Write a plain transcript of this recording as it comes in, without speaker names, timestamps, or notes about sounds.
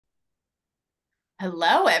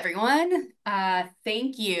Hello, everyone.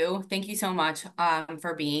 Thank you. Thank you so much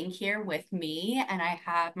for being here with me. And I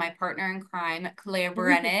have my partner in crime, Claire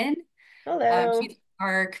Brennan. Hello. She's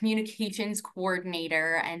our communications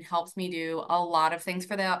coordinator and helps me do a lot of things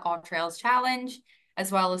for the All Trails Challenge,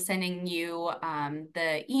 as well as sending you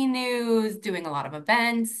the e-news, doing a lot of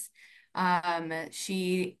events.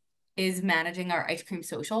 She is managing our ice cream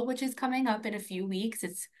social, which is coming up in a few weeks.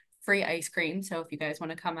 It's free ice cream, so if you guys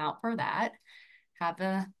want to come out for that, have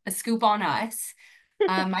a scoop on us.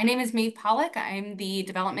 My name is Maeve Pollock. I'm the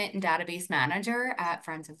Development and Database Manager at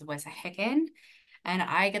Friends of the Wissahickon, and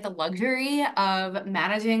I get the luxury of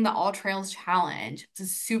managing the All Trails Challenge. It's a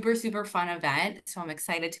super, super fun event, so I'm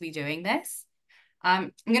excited to be doing this.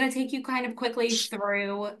 I'm going to take you kind of quickly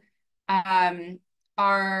through um,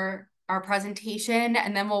 our presentation,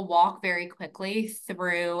 and then we'll walk very quickly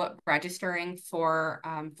through registering for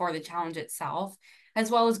the challenge itself, as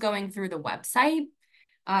well as going through the website.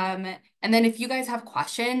 Um, and then if you guys have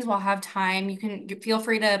questions, we'll have time. You can feel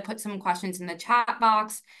free to put some questions in the chat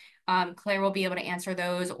box. Claire will be able to answer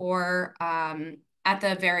those, or at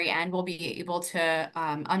the very end, we'll be able to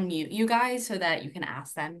unmute you guys so that you can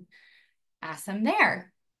ask them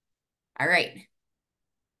there. All right,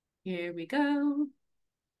 here we go.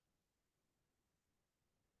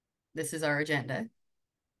 This is our agenda.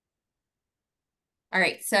 All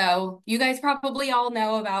right, so you guys probably all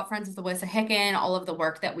know about Friends of the Wissahickon, all of the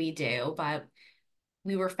work that we do, but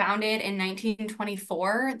we were founded in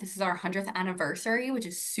 1924. This is our 100th anniversary, which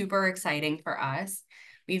is super exciting for us.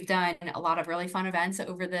 We've done a lot of really fun events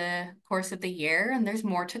over the course of the year, and there's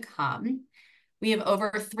more to come. We have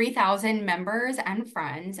over 3,000 members and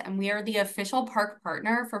friends, and we are the official park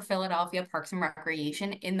partner for Philadelphia Parks and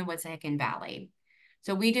Recreation in the Wissahickon Valley.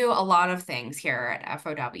 So we do a lot of things here at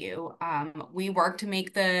FOW. We work to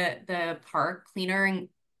make the park cleaner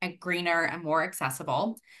and greener and more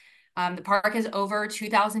accessible. The park is over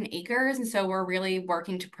 2,000 acres, and so we're really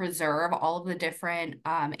working to preserve all of the different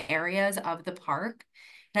areas of the park.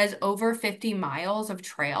 It has over 50 miles of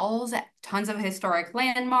trails, tons of historic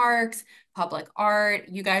landmarks, public art.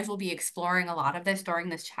 You guys will be exploring a lot of this during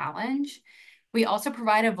this challenge. We also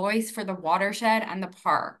provide a voice for the watershed and the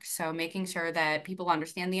park, so making sure that people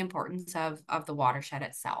understand the importance of the watershed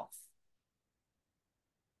itself.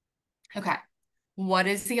 Okay. What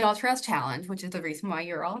is the All Trails Challenge, which is the reason why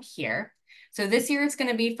you're all here. So this year it's going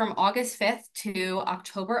to be from August 5th to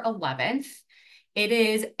October 11th. It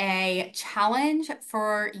is a challenge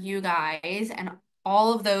for you guys and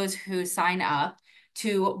all of those who sign up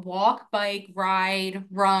to walk, bike, ride,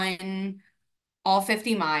 run all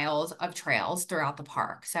 50 miles of trails throughout the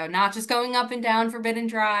park. So not just going up and down Forbidden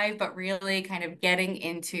Drive, but really kind of getting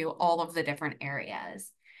into all of the different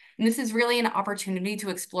areas. And this is really an opportunity to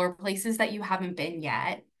explore places that you haven't been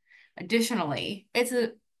yet. Additionally, it's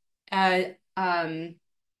an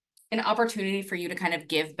opportunity for you to kind of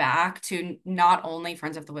give back to not only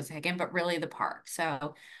Friends of the Wissahickon, but really the park.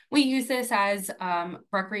 So we use this as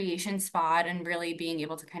recreation spot and really being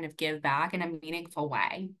able to kind of give back in a meaningful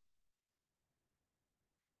way.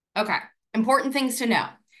 Okay, important things to know.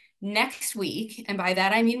 Next week, and by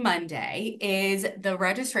that I mean Monday, is the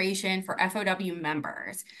registration for FOW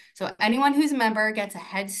members. So anyone who's a member gets a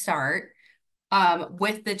head start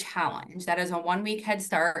with the challenge. That is a 1 week head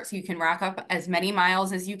start, so you can rack up as many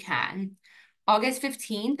miles as you can. August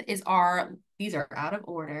 15th is these are out of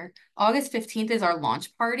order. August 15th is our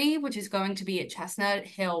launch party, which is going to be at Chestnut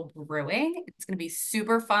Hill Brewing. It's going to be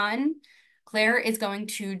super fun. Claire is going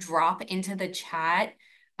to drop into the chat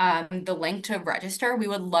the link to register. We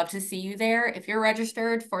would love to see you there. If you're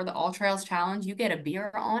registered for the All Trails Challenge, you get a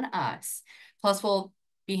beer on us. Plus, we'll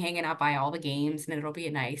be hanging out by all the games, and it'll be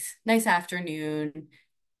a nice afternoon.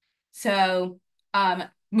 So,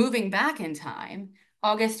 moving back in time,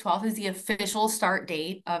 August 12th is the official start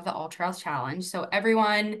date of the All Trails Challenge. So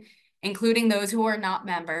everyone, including those who are not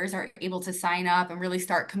members, are able to sign up and really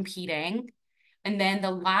start competing. And then the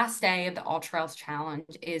last day of the All Trails Challenge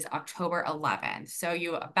is October 11th. So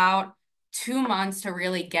you about 2 months to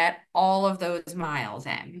really get all of those miles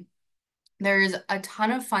in. There's a ton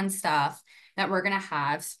of fun stuff that we're going to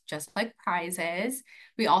have, just like prizes.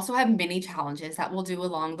 We also have mini challenges that we'll do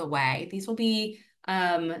along the way. These will be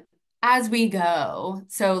as we go.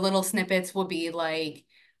 So little snippets will be like,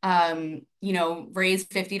 raise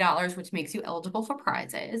 $50, which makes you eligible for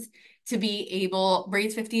prizes. To be able,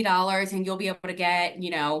 raise $50 and you'll be able to get,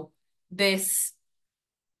 this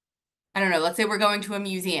I don't know, let's say we're going to a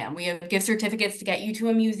museum. We have gift certificates to get you to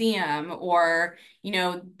a museum, or,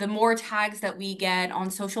 the more tags that we get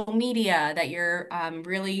on social media that you're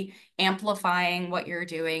really amplifying what you're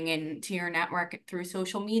doing into your network through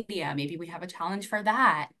social media. Maybe we have a challenge for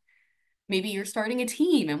that. Maybe you're starting a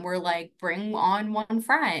team and we're like, bring on one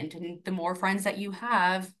friend. And the more friends that you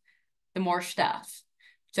have, the more stuff.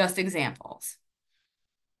 Just examples.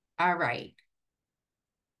 All right.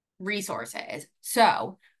 Resources.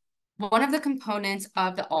 So, one of the components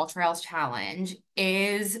of the All Trails Challenge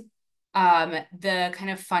is the kind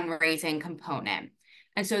of fundraising component.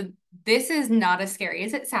 And so this is not as scary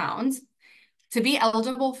as it sounds. To be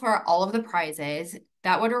eligible for all of the prizes,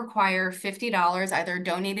 that would require $50 either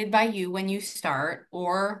donated by you when you start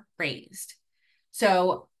or raised.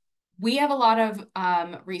 So we have a lot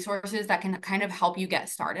of resources that can kind of help you get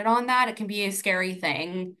started on that. It can be a scary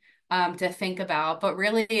thing to think about, but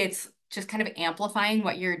really it's just kind of amplifying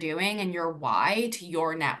what you're doing and your why to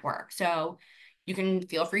your network. So you can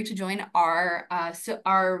feel free to join our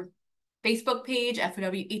Facebook page,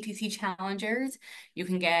 FOW ATC Challengers. You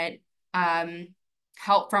can get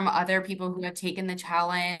help from other people who have taken the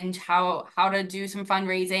challenge, how to do some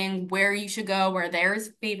fundraising, where you should go, where there's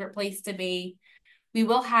a favorite place to be. We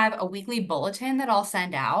will have a weekly bulletin that I'll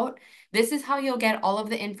send out. This is how you'll get all of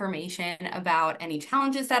the information about any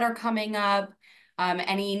challenges that are coming up,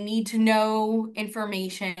 any need to know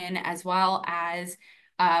information, as well as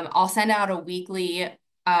I'll send out a weekly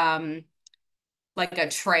like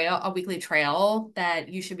a weekly trail that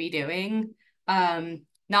you should be doing.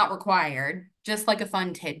 Not required, just like a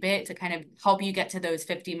fun tidbit to kind of help you get to those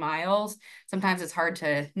 50 miles. Sometimes it's hard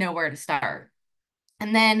to know where to start.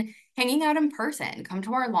 And then hanging out in person, come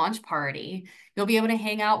to our launch party. You'll be able to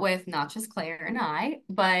hang out with not just Claire and I,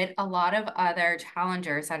 but a lot of other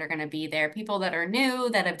challengers that are going to be there, people that are new,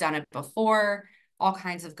 that have done it before, all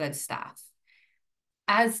kinds of good stuff.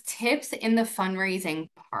 As tips in the fundraising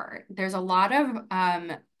part, there's a lot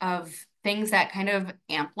of things that kind of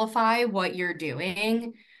amplify what you're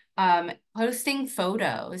doing. Posting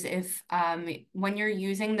photos, if when you're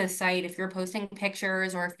using the site, if you're posting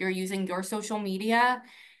pictures or if you're using your social media,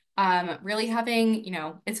 really having,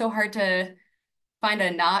 it's so hard to find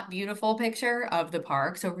a not beautiful picture of the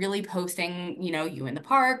park. So really posting, you in the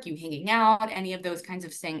park, you hanging out, any of those kinds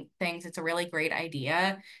of things. It's a really great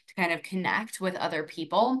idea to kind of connect with other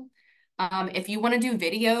people. If you want to do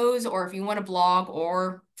videos or if you want to blog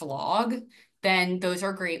or vlog, then those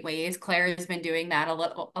are great ways. Claire has been doing that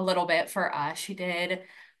a little bit for us. She did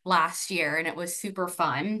last year and it was super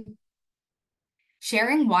fun.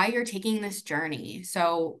 Sharing why you're taking this journey.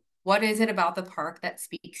 So what is it about the park that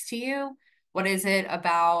speaks to you? What is it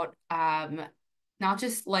about not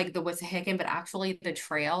just like the Wissahickon, but actually the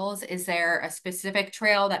trails? Is there a specific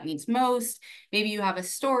trail that means most? Maybe you have a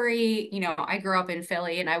story. I grew up in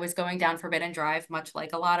Philly and I was going down Forbidden Drive, much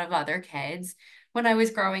like a lot of other kids when I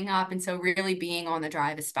was growing up. And so really being on the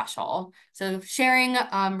drive is special. So sharing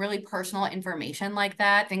really personal information like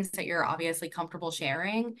that, things that you're obviously comfortable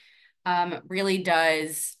sharing, really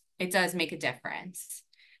does make a difference.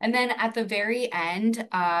 And then at the very end,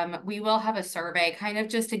 we will have a survey kind of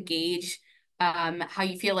just to gauge how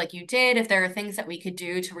you feel like you did, if there are things that we could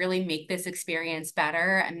do to really make this experience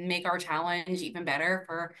better and make our challenge even better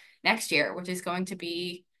for next year, which is going to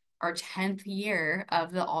be our 10th year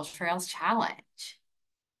of the All Trails Challenge.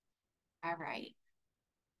 All right.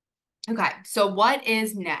 Okay, so what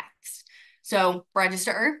is next? So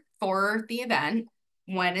register for the event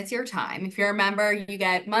when it's your time. If you're a member, you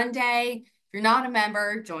get Monday. If you're not a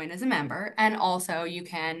member, join as a member. And also you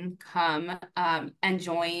can come and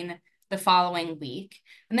join the following week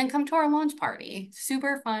and then come to our launch party.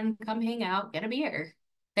 Super fun. Come hang out, get a beer.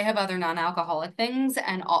 They have other non-alcoholic things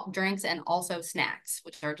and drinks and also snacks,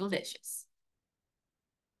 which are delicious.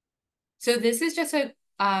 So this is just a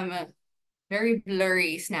very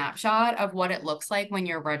blurry snapshot of what it looks like when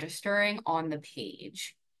you're registering on the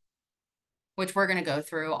page, which we're going to go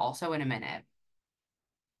through also in a minute.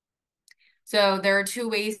 So there are two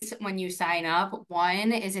ways when you sign up.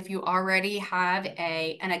 One is if you already have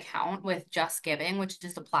an account with Just Giving, which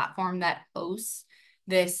is the platform that hosts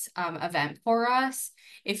this event for us.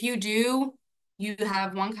 If you do, you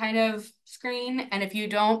have one kind of screen, and if you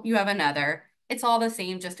don't, you have another. It's all the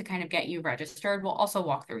same just to kind of get you registered. We'll also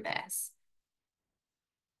walk through this.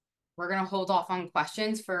 We're going to hold off on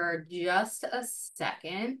questions for just a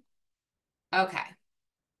second. Okay.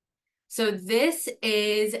 So this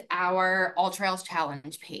is our All Trails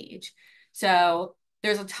Challenge page. So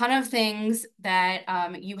there's a ton of things that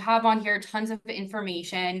you have on here, tons of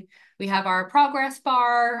information. We have our progress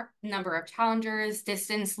bar, number of challengers,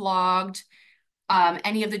 distance logged,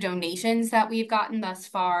 any of the donations that we've gotten thus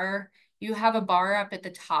far. You have a bar up at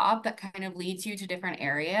the top that kind of leads you to different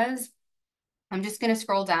areas. I'm just going to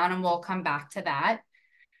scroll down and we'll come back to that.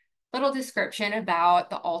 Little description about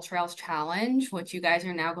the All Trails Challenge, which you guys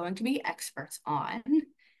are now going to be experts on,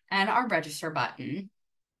 and our register button.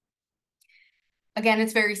 Again,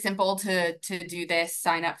 it's very simple to do this,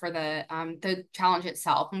 sign up for the challenge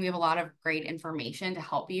itself, and we have a lot of great information to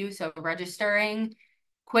help you. So registering,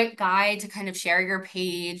 quick guide to kind of share your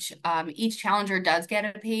page. Each challenger does get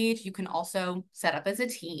a page. You can also set up as a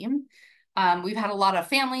team. We've had a lot of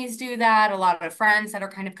families do that, a lot of friends that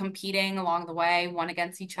are kind of competing along the way, one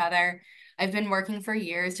against each other. I've been working for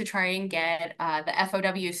years to try and get the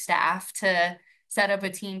FOW staff to set up a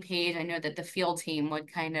team page. I know that the field team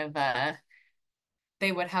would kind of,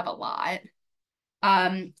 they would have a lot.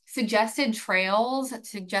 Suggested trails,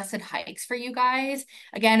 suggested hikes for you guys.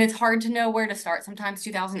 Again, it's hard to know where to start. Sometimes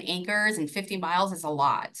 2,000 acres and 50 miles is a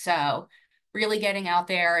lot. So really getting out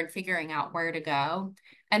there and figuring out where to go.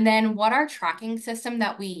 And then what our tracking system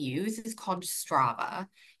that we use is called Strava.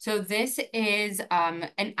 So this is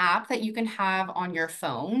an app that you can have on your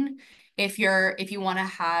phone. If you want to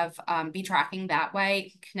have be tracking that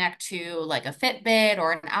way, connect to like a Fitbit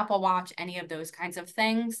or an Apple Watch, any of those kinds of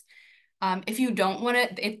things. If you don't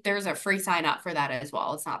want to, there's a free sign up for that as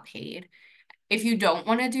well. It's not paid. If you don't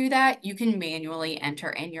want to do that, you can manually enter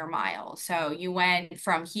in your miles. So you went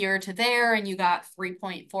from here to there and you got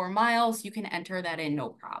 3.4 miles. You can enter that in, no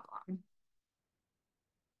problem.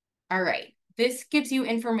 All right. This gives you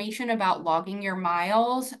information about logging your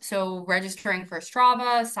miles. So registering for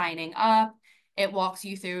Strava, signing up, it walks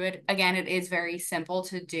you through it. Again, it is very simple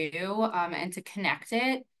to do and to connect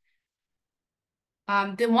it.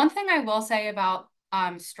 The one thing I will say about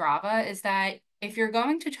Strava is that if you're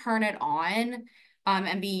going to turn it on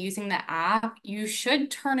and be using the app, you should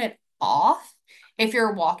turn it off if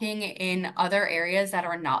you're walking in other areas that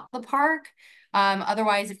are not the park.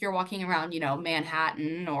 Otherwise, if you're walking around,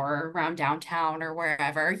 Manhattan or around downtown or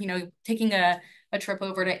wherever, taking a trip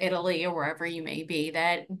over to Italy or wherever you may be,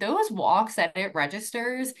 that those walks that it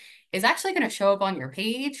registers is actually going to show up on your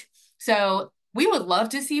page. So we would love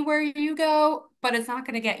to see where you go, but it's not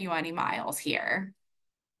going to get you any miles here.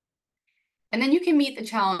 And then you can meet the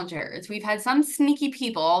challengers. We've had some sneaky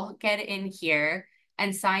people get in here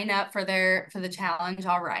and sign up for the challenge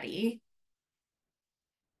already.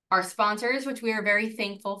 Our sponsors, which we are very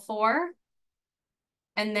thankful for.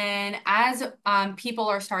 And then as people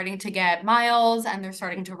are starting to get miles and they're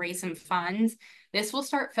starting to raise some funds, this will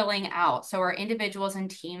start filling out. So our individuals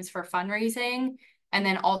and teams for fundraising, and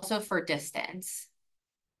then also for distance.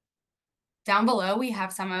 Down below, we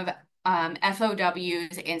have some of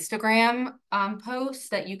FOW's Instagram posts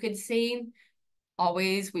that you could see.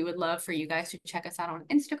 Always, we would love for you guys to check us out on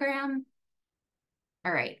Instagram.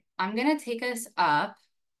 All right, I'm gonna take us up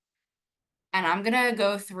and I'm gonna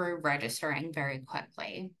go through registering very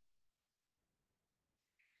quickly.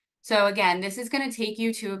 So again, this is gonna take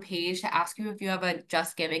you to a page to ask you if you have a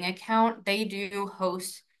Just Giving account. They do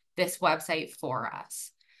host this website for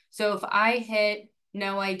us. So if I hit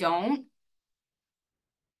no, I don't,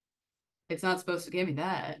 it's not supposed to give me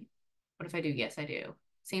that. What if I do? Yes, I do.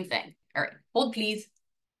 Same thing. All right, hold please.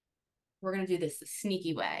 We're gonna do this the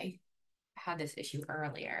sneaky way. I had this issue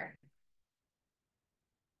earlier.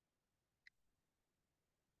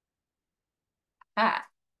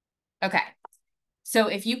 Okay. So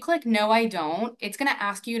if you click no, I don't, it's gonna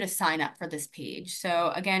ask you to sign up for this page.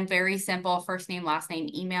 So again, very simple, first name, last name,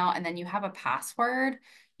 email, and then you have a password.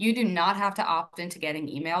 You do not have to opt into getting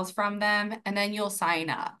emails from them, and then you'll sign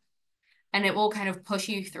up. And it will kind of push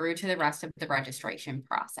you through to the rest of the registration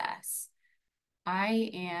process. I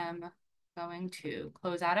am going to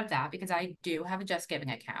close out of that because I do have a Just Giving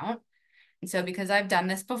account. And so because I've done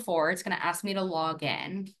this before, it's going to ask me to log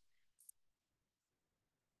in.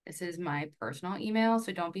 This is my personal email,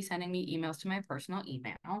 so don't be sending me emails to my personal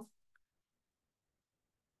email.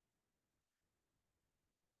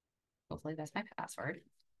 Hopefully that's my password.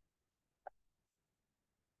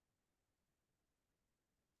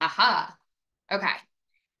 Aha. Okay.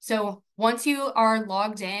 So once you are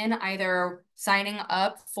logged in, either signing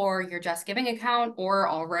up for your Just Giving account or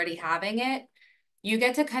already having it, you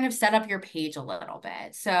get to kind of set up your page a little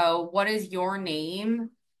bit. So what is your name?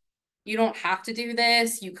 You don't have to do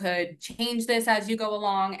this. You could change this as you go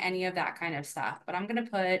along, any of that kind of stuff. But I'm going to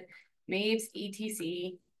put Maeve's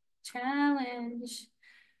ATC challenge.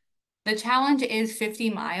 The challenge is 50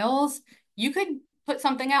 miles. You could put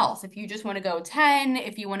something else. If you just want to go 10,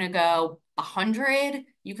 if you want to go 100,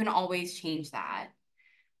 you can always change that.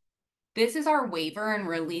 This is our waiver and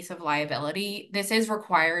release of liability. This is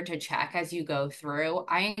required to check as you go through.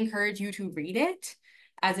 I encourage you to read it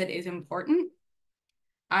as it is important.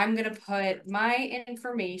 I'm going to put my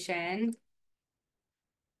information.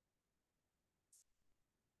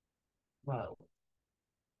 Whoa.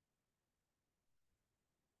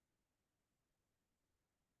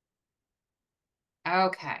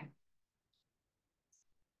 Okay.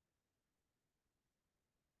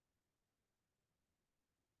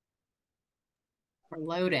 We're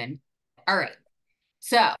loading. All right.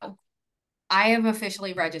 So I am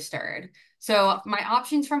officially registered. So my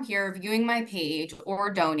options from here, viewing my page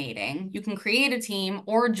or donating, you can create a team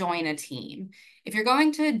or join a team. If you're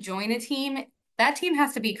going to join a team, that team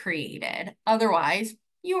has to be created. Otherwise,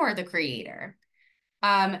 you are the creator.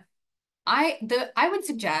 I would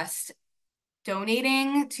suggest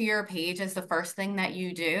donating to your page is the first thing that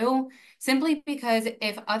you do, simply because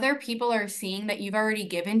if other people are seeing that you've already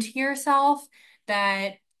given to yourself,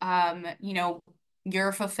 that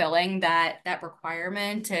you're fulfilling that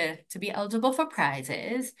requirement to be eligible for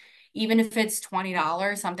prizes, even if it's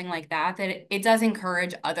 $20, something like that, that it does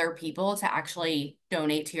encourage other people to actually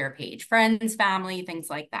donate to your page, friends, family, things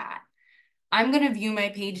like that. I'm going to view my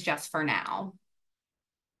page just for now.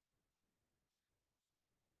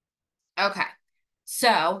 Okay.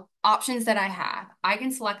 So options that I have, I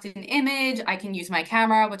can select an image, I can use my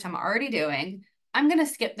camera, which I'm already doing. I'm gonna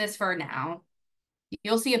skip this for now.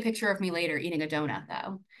 You'll see a picture of me later eating a donut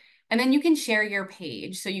though. And then you can share your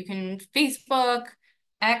page. So you can Facebook,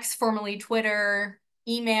 X, formerly Twitter,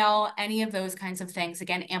 email, any of those kinds of things.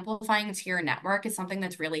 Again, amplifying to your network is something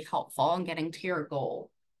that's really helpful in getting to your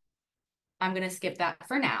goal. I'm gonna skip that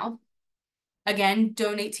for now. Again,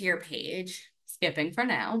 donate to your page, skipping for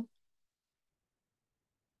now.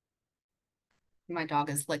 My dog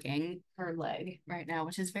is licking her leg right now,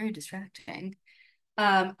 which is very distracting.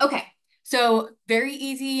 Okay, so very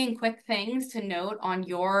easy and quick things to note on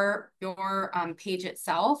your page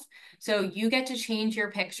itself. So you get to change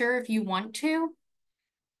your picture if you want to,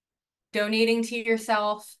 donating to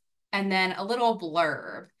yourself, and then a little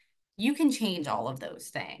blurb. You can change all of those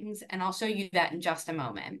things, and I'll show you that in just a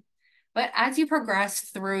moment. But as you progress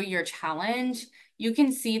through your challenge, you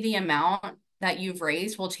can see the amount that you've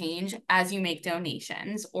raised will change as you make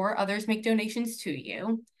donations or others make donations to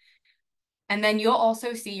you. And then you'll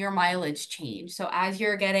also see your mileage change. So as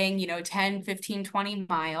you're getting, 10, 15, 20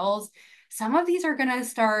 miles, some of these are going to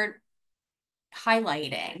start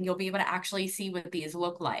highlighting. You'll be able to actually see what these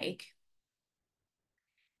look like.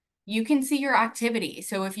 You can see your activity.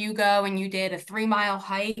 So if you go and you did a 3-mile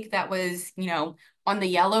hike that was, on the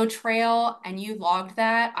yellow trail and you logged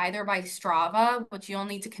that either by Strava, which you'll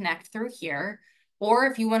need to connect through here, or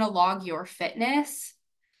if you want to log your fitness,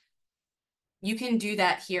 you can do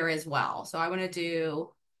that here as well. So I want to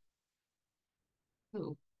do,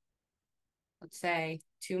 let's say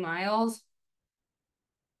 2 miles.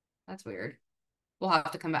 That's weird. We'll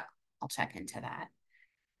have to come back. I'll check into that.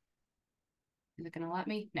 Is it going to let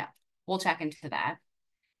me? No, we'll check into that.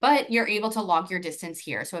 But you're able to log your distance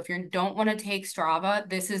here. So if you don't want to take Strava,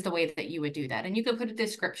 this is the way that you would do that. And you could put a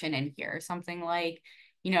description in here, something like,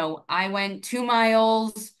 I went 2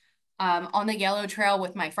 miles on the yellow trail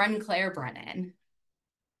with my friend Claire Brennan.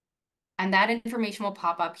 And that information will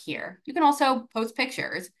pop up here. You can also post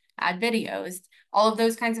pictures, add videos. All of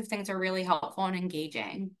those kinds of things are really helpful and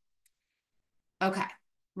engaging. Okay,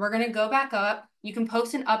 we're going to go back up. You can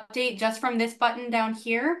post an update just from this button down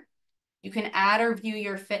here. You can add or view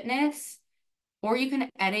your fitness, or you can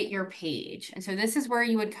edit your page. And so this is where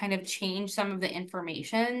you would kind of change some of the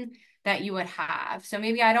information that you would have. So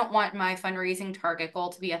maybe I don't want my fundraising target goal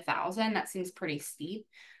to be 1,000. That seems pretty steep.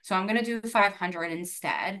 So I'm going to do 500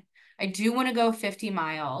 instead. I do want to go 50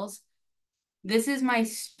 miles. This is my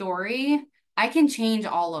story. I can change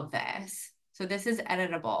all of this. So this is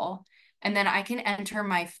editable. And then I can enter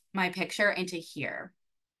my picture into here.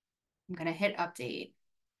 I'm going to hit update.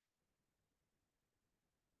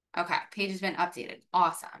 Okay, page has been updated.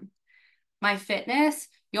 Awesome. My fitness,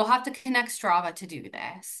 you'll have to connect Strava to do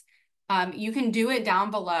this. You can do it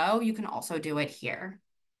down below. You can also do it here.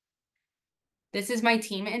 This is my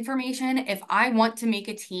team information. If I want to make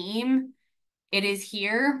a team, it is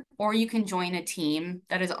here, or you can join a team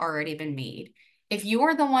that has already been made. If you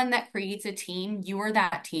are the one that creates a team, you are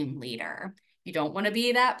that team leader. You don't want to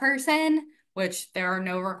be that person, which there are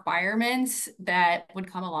no requirements that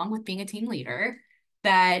would come along with being a team leader,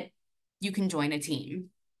 that you can join a team.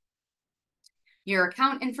 Your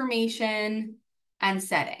account information and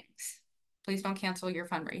settings. Please don't cancel your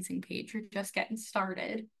fundraising page. You're just getting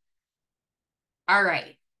started. All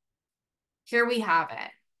right, here we have it.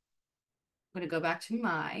 I'm going to go back to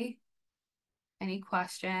my Any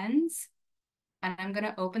questions? And I'm going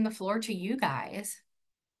to open the floor to you guys.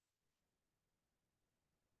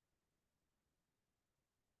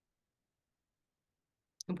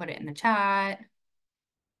 You can put it in the chat if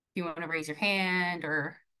you want to raise your hand,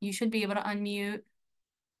 or you should be able to unmute.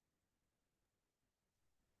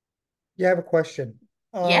 Yeah, I have a question.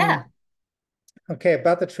 Yeah, Okay,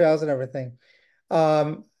 about the trails and everything.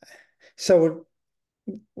 Um, so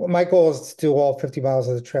my goal is to do all 50 miles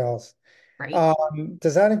of the trails. great.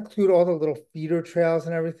 Does that include all the little feeder trails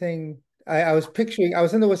and everything? I was picturing, I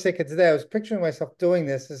was in the Wissahickon today. I was picturing myself doing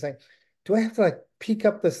this. It's like, do I have to like peek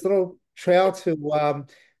up this little trail to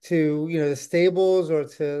the stables or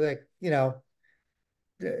to like,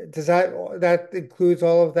 does that includes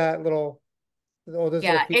all of that all those little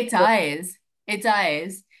Yeah, feeder it trails? does. It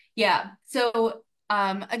does. Yeah. So,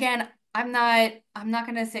 again, I'm not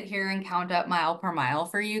gonna sit here and count up mile per mile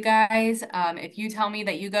for you guys. If you tell me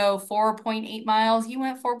that you go 4.8 miles, you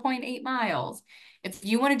went 4.8 miles. If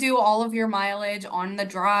you want to do all of your mileage on the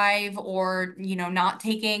drive or, not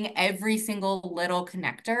taking every single little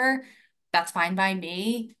connector, that's fine by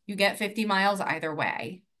me. You get 50 miles either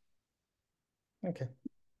way. Okay.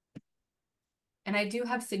 And I do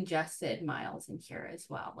have suggested miles in here as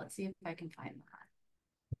well. Let's see if I can find that.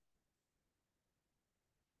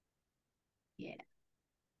 Yeah.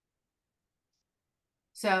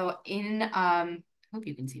 So hope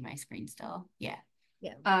you can see my screen still. Yeah.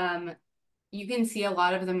 Yeah. You can see a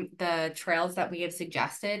lot of the trails that we have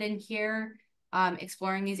suggested in here.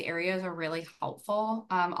 Exploring these areas are really helpful.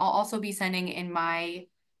 I'll also be sending in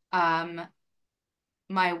um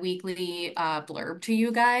my weekly blurb to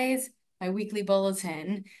you guys, my weekly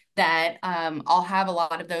bulletin that I'll have a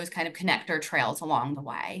lot of those kind of connector trails along the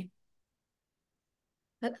way.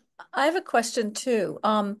 But I have a question too.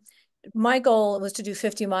 My goal was to do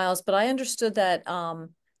 50 miles, but I understood that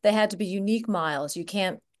they had to be unique miles. You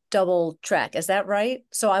can't double track. Is that right?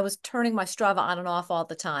 So I was turning my Strava on and off all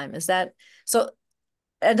the time. Is that so?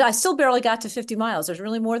 And I still barely got to 50 miles. There's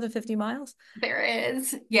really more than 50 miles? There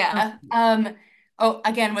is. Oh, Yeah. Oh,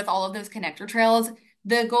 again, with all of those connector trails,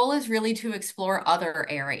 the goal is really to explore other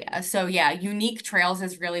areas. So yeah, unique trails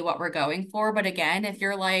is really what we're going for. But again, if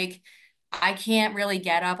you're like, I can't really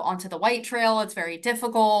get up onto the white trail, it's very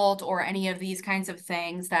difficult, or any of these kinds of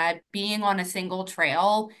things, that being on a single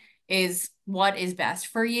trail is what is best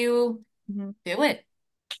for you, mhm. do it.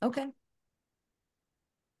 Okay.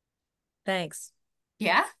 Thanks.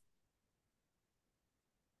 Yeah.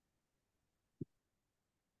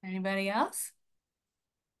 Anybody else?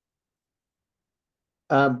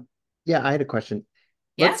 Um, yeah, I had a question.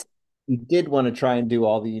 Yeah. We did want to try and do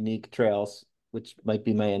all the unique trails, which might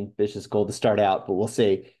be my ambitious goal to start out, but we'll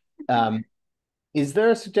see. Um, is there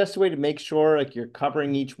a suggested way to make sure like you're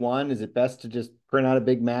covering each one? Is it best to just print out a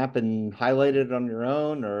big map and highlight it on your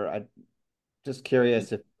own? Or I'm just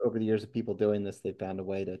curious if over the years of people doing this, they found a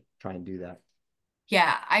way to try and do that.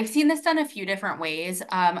 Yeah, I've seen this done a few different ways.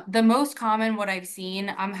 The most common, what I've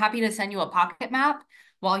seen, I'm happy to send you a pocket map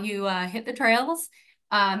while you hit the trails.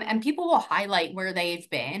 And people will highlight where they've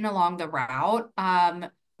been along the route,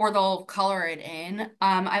 or they'll color it in.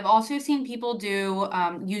 I've also seen people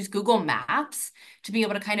use Google Maps to be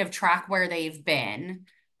able to kind of track where they've been.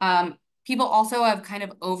 People also have kind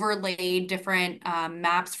of overlaid different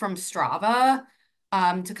maps from Strava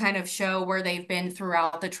to kind of show where they've been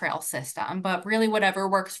throughout the trail system. But really, whatever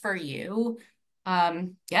works for you.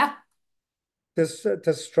 Yeah. Does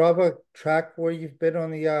Strava track where you've been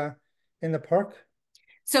on the in the park?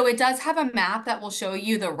 So it does have a map that will show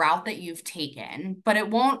you the route that you've taken, but it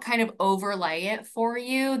won't kind of overlay it for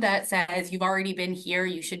you that says you've already been here,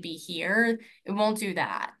 you should be here. It won't do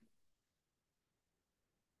that.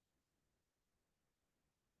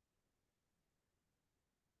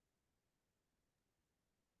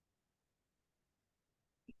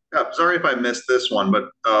 Sorry if I missed this one, but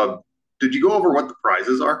did you go over what the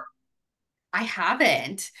prizes are? I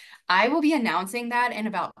haven't. I will be announcing that in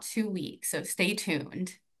about 2 weeks, so stay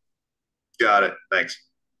tuned. Got it. Thanks.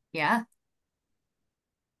 Yeah.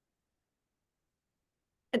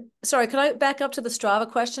 Sorry, could I back up to the Strava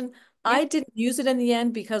question? Yeah. I didn't use it in the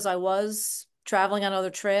end because I was traveling on other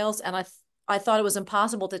trails, and I thought it was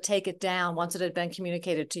impossible to take it down once it had been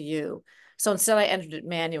communicated to you. So instead, I entered it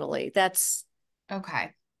manually.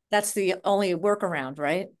 Okay. That's the only workaround,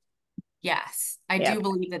 right? Yes, I Yeah. do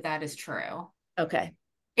believe that that is true. Okay.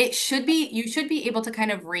 You should be able to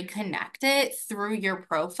kind of reconnect it through your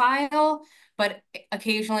profile, but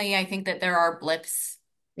occasionally I think that there are blips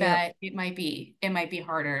Yeah. that it might be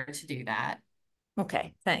harder to do that.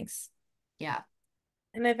 Okay. Thanks. Yeah.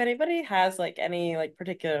 And if anybody has like any like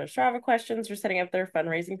particular Strava questions for setting up their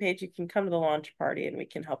fundraising page, you can come to the launch party and we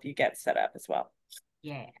can help you get set up as well.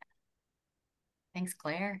 Yeah. Thanks,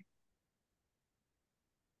 Claire.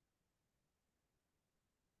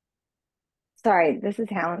 Sorry, this is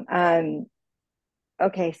Helen.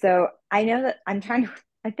 Okay, so I know that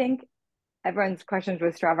I think everyone's questions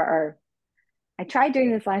with Strava are, I tried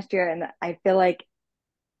doing this last year and I feel like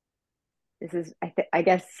this is, I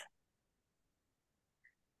guess,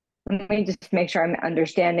 let me just make sure I'm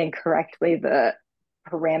understanding correctly the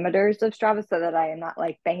parameters of Strava so that I am not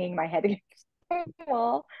like banging my head against the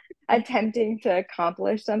wall, attempting to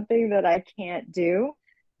accomplish something that I can't do.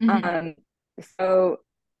 Mhm. So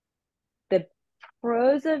the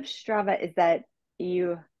pros of Strava is that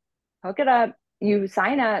you hook it up, you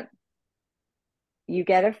sign up, you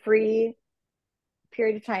get a free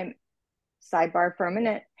period of time. Sidebar for a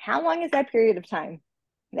minute. How long is that period of time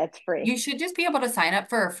that's free? You should just be able to sign up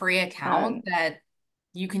for a free account that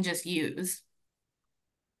you can just use.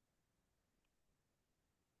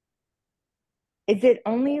 Is it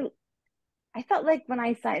only, I felt like when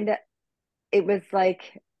I signed up, it was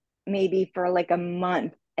like maybe for like a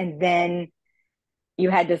month and then you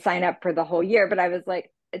had to sign up for the whole year. But I was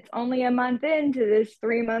like, it's only a month into this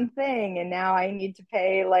 3-month thing. And now I need to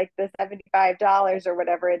pay like the $75 or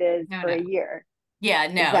whatever it is No, for no. a year. Yeah,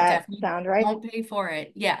 Does no, that definitely sound right? don't pay for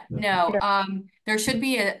it. Yeah, no. There should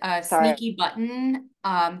be a Sorry. sneaky button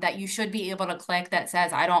that you should be able to click that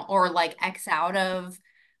says I don't, or like X out of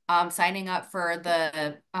signing up for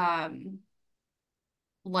the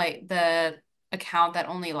like the account that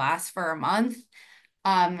only lasts for a month.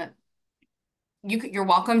 Um you're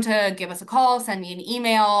welcome to give us a call, send me an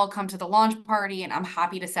email, come to the launch party, and I'm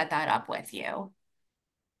happy to set that up with you.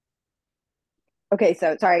 Okay,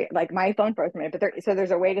 so sorry, like my phone froze a minute, but so there's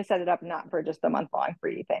a way to set it up not for just a month-long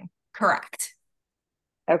free thing. Correct.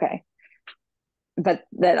 Okay. But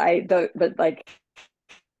but like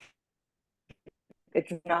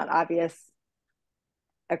it's not obvious.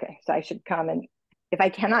 Okay, so I should come, and if I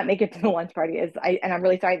cannot make it to the lunch party, and I'm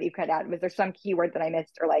really sorry that you cut out. Was there some keyword that I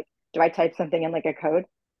missed, or like do I type something in like a code?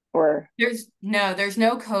 Or there's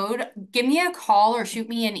no code. Give me a call or shoot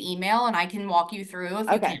me an email and I can walk you through if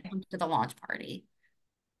you okay. can't come to the launch party.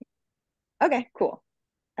 Okay, cool.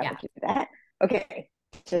 I Yeah. will do that. Okay,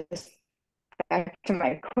 just back to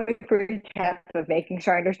my quick recap of making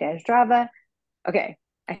sure I understand Strava. Okay,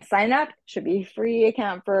 I sign up, should be free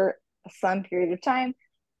account for some period of time.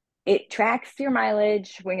 It tracks your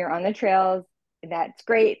mileage when you're on the trails. That's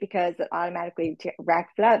great because it automatically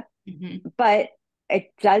racks it up. Mm-hmm. But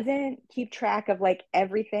it doesn't keep track of like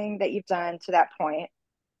everything that you've done to that point.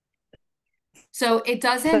 So it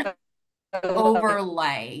doesn't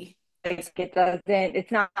overlay. Like it doesn't,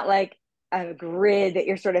 it's not like a grid that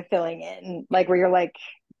you're sort of filling in, like where you're like,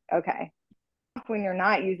 okay, when you're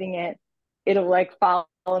not using it, it'll like follow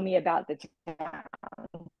me about the town.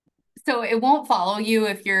 So it won't follow you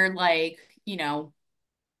if you're like,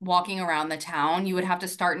 walking around the town. You would have to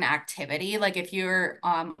start an activity. Like if you're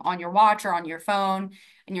on your watch or on your phone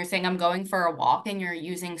and you're saying I'm going for a walk and you're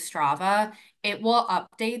using Strava, it will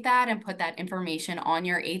update that and put that information on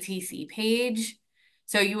your ATC page.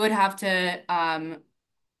 So you would have to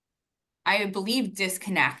I believe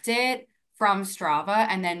disconnect it from Strava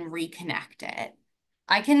and then reconnect it.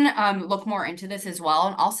 I can look more into this as well,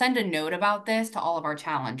 and I'll send a note about this to all of our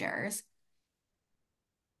challengers.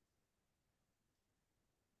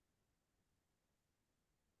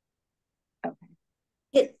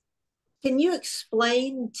 Okay. Can you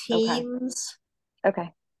explain Okay. teams?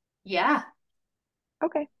 Okay. Yeah.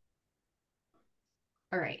 Okay.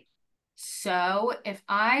 All right. So if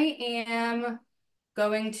I am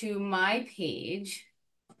going to my page,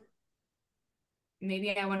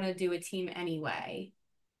 maybe I want to do a team anyway.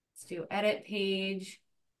 Let's do edit page.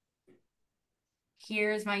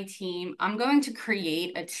 Here's my team. I'm going to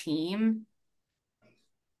create a team.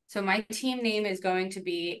 So my team name is going to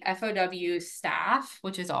be FOW staff,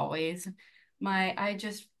 which is always I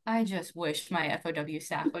just wish my FOW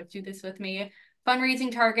staff would do this with me.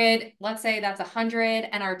 Fundraising target, let's say that's 100,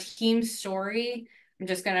 and our team story, I'm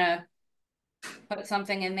just gonna put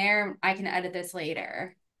something in there. I can edit this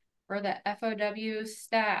later for the FOW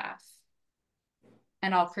staff,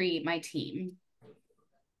 and I'll create my team.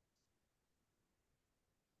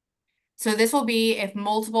 So this will be if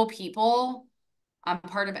multiple people, I'm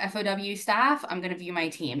part of FOW staff, I'm going to view my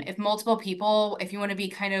team. If multiple people, if you want to be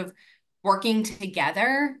kind of working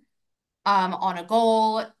together on a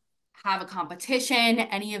goal, have a competition,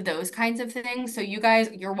 any of those kinds of things. So you guys,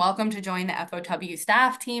 you're welcome to join the FOW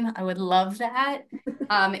staff team. I would love that.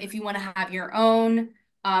 If you want to have your own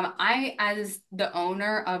I, as the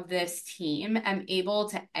owner of this team, am able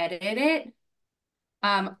to edit it.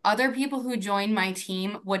 Other people who join my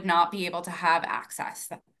team would not be able to have access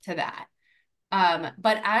to that.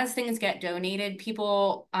 But as things get donated,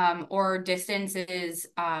 people or distances,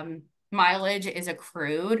 mileage is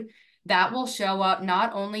accrued, that will show up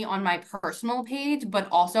not only on my personal page, but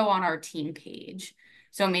also on our team page.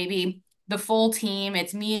 So maybe the full team,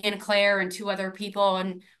 it's me and Claire and two other people,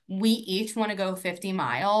 and we each want to go 50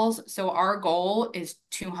 miles. So our goal is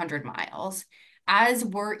 200 miles. As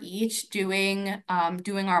we're each doing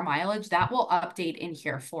our mileage, that will update in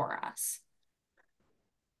here for us.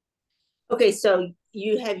 Okay, so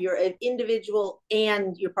you have your individual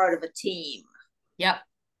and you're part of a team. Yep.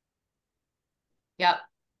 Yep.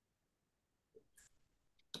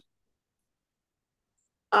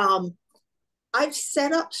 I've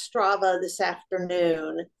set up Strava this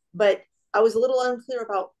afternoon, but I was a little unclear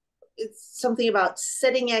about it's something about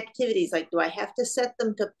setting activities. Like, do I have to set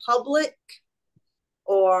them to public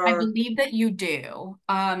I or? believe that you do.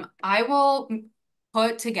 I will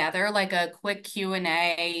put together like a quick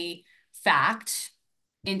Q&A fact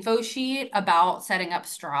info sheet about setting up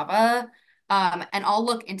Strava. And I'll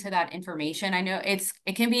look into that information. I know it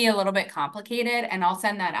can be a little bit complicated, and I'll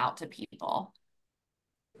send that out to people.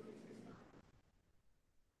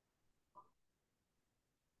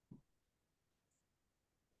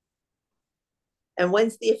 And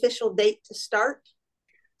when's the official date to start?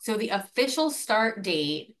 So the official start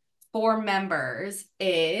date for members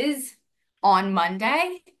is on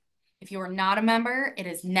Monday. If you are not a member, it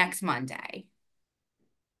is next Monday.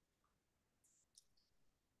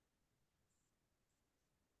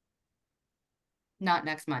 Not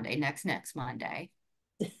next Monday, next Monday.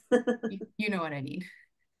 You know what I mean.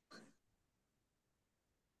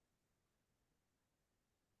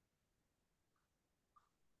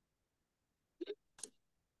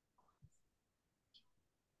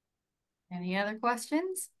 Any other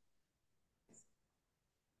questions?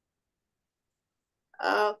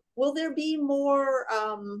 Will there be more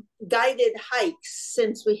guided hikes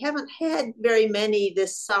since we haven't had very many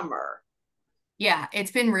this summer? Yeah,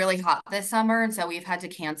 it's been really hot this summer, and so we've had to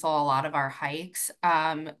cancel a lot of our hikes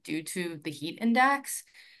due to the heat index.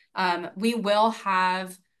 We will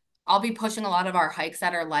have, I'll be pushing a lot of our hikes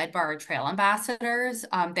that are led by our trail ambassadors.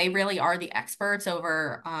 They really are the experts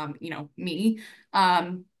over, me,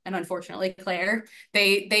 and unfortunately Claire.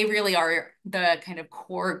 They really are the kind of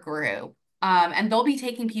core group. And they'll be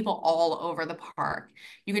taking people all over the park.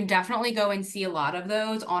 You can definitely go and see a lot of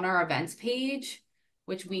those on our events page,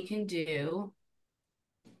 which we can do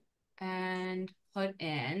and put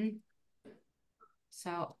in.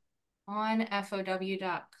 So on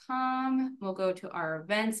FOW.com, we'll go to our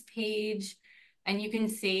events page, and you can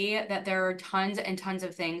see that there are tons and tons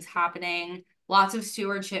of things happening, lots of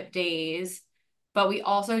stewardship days, but we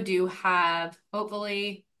also do have,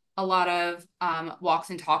 hopefully, a lot of walks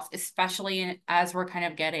and talks, especially as we're kind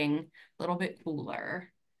of getting a little bit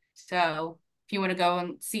cooler. So if you want to go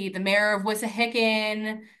and see the mayor of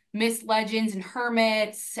Wissahickon, Miss Legends and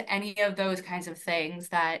Hermits, any of those kinds of things,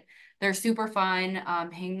 that they're super fun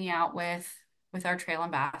hanging out with our trail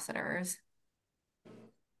ambassadors.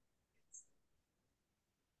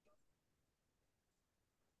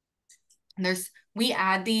 And we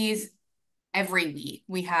add these every week.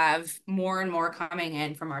 We have more and more coming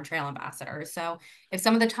in from our trail ambassadors. So if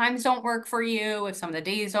some of the times don't work for you, if some of the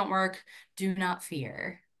days don't work, do not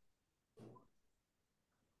fear.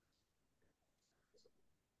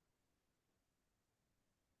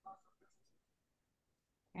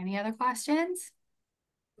 Any other questions?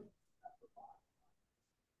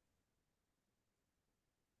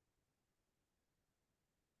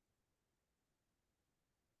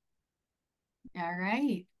 All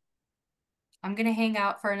right. I'm going to hang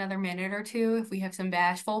out for another minute or two if we have some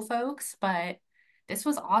bashful folks, but this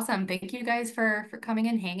was awesome. Thank you guys for coming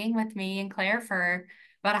and hanging with me and Claire for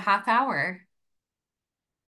about a half hour.